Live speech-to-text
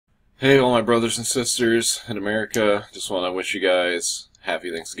Hey, all my brothers and sisters in America. Just want to wish you guys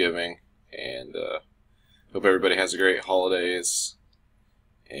happy Thanksgiving and hope everybody has a great holidays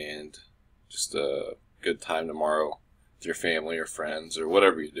and just a good time tomorrow with your family or friends or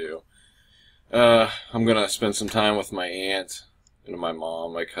whatever you do. I'm going to spend some time with my aunt and my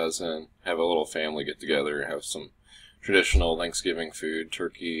mom, my cousin, have a little family get together, have some traditional Thanksgiving food,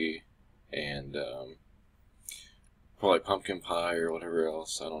 turkey, and probably pumpkin pie or whatever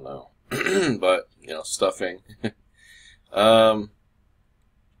else. I don't know. But, stuffing. um,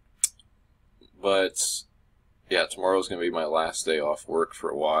 but, yeah, tomorrow's going to be my last day off work for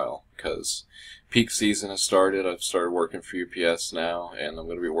a while because peak season has started. I've started working for UPS now, and I'm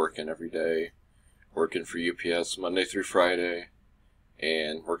going to be working every day, working for UPS Monday through Friday,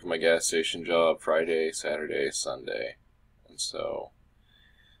 and working my gas station job Friday, Saturday, Sunday. And so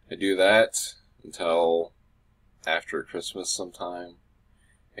I do that until after Christmas sometime.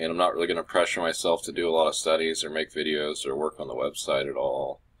 And I'm not really going to pressure myself to do a lot of studies or make videos or work on the website at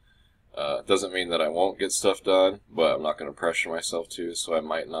all. It doesn't mean that I won't get stuff done, but I'm not going to pressure myself to, so I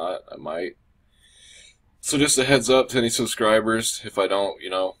might not. I might. So just a heads up to any subscribers, if I don't,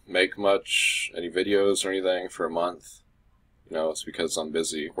 make any videos or anything for a month, it's because I'm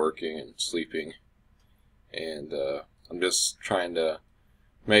busy working and sleeping. And I'm just trying to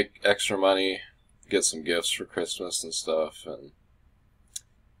make extra money, get some gifts for Christmas and stuff, and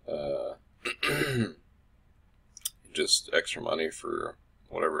just extra money for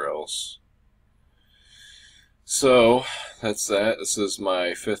whatever else. So that's that. This is my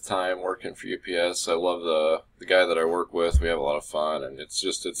 5th time working for UPS. I love the guy that I work with. We have a lot of fun, and it's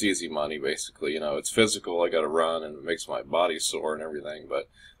easy money basically. It's physical. I got to run, and it makes my body sore and everything. But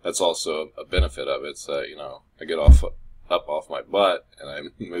that's also a benefit of it. So I get up off my butt, and I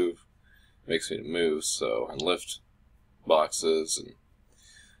move. Makes me move. So and lift boxes and.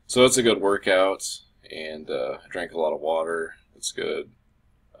 So it's a good workout, and I drank a lot of water. It's good.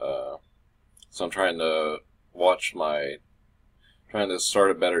 So I'm trying to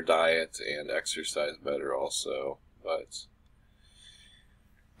start a better diet and exercise better also. But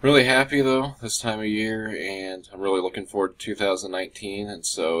really happy though this time of year, and I'm really looking forward to 2019. And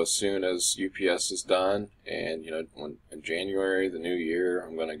so as soon as UPS is done, and in January, the new year,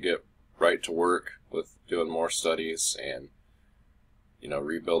 I'm going to get right to work with doing more studies and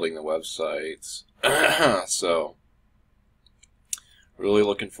rebuilding the websites. So, really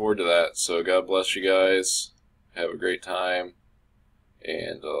looking forward to that. So, God bless you guys. Have a great time.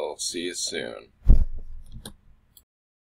 And I'll see you soon.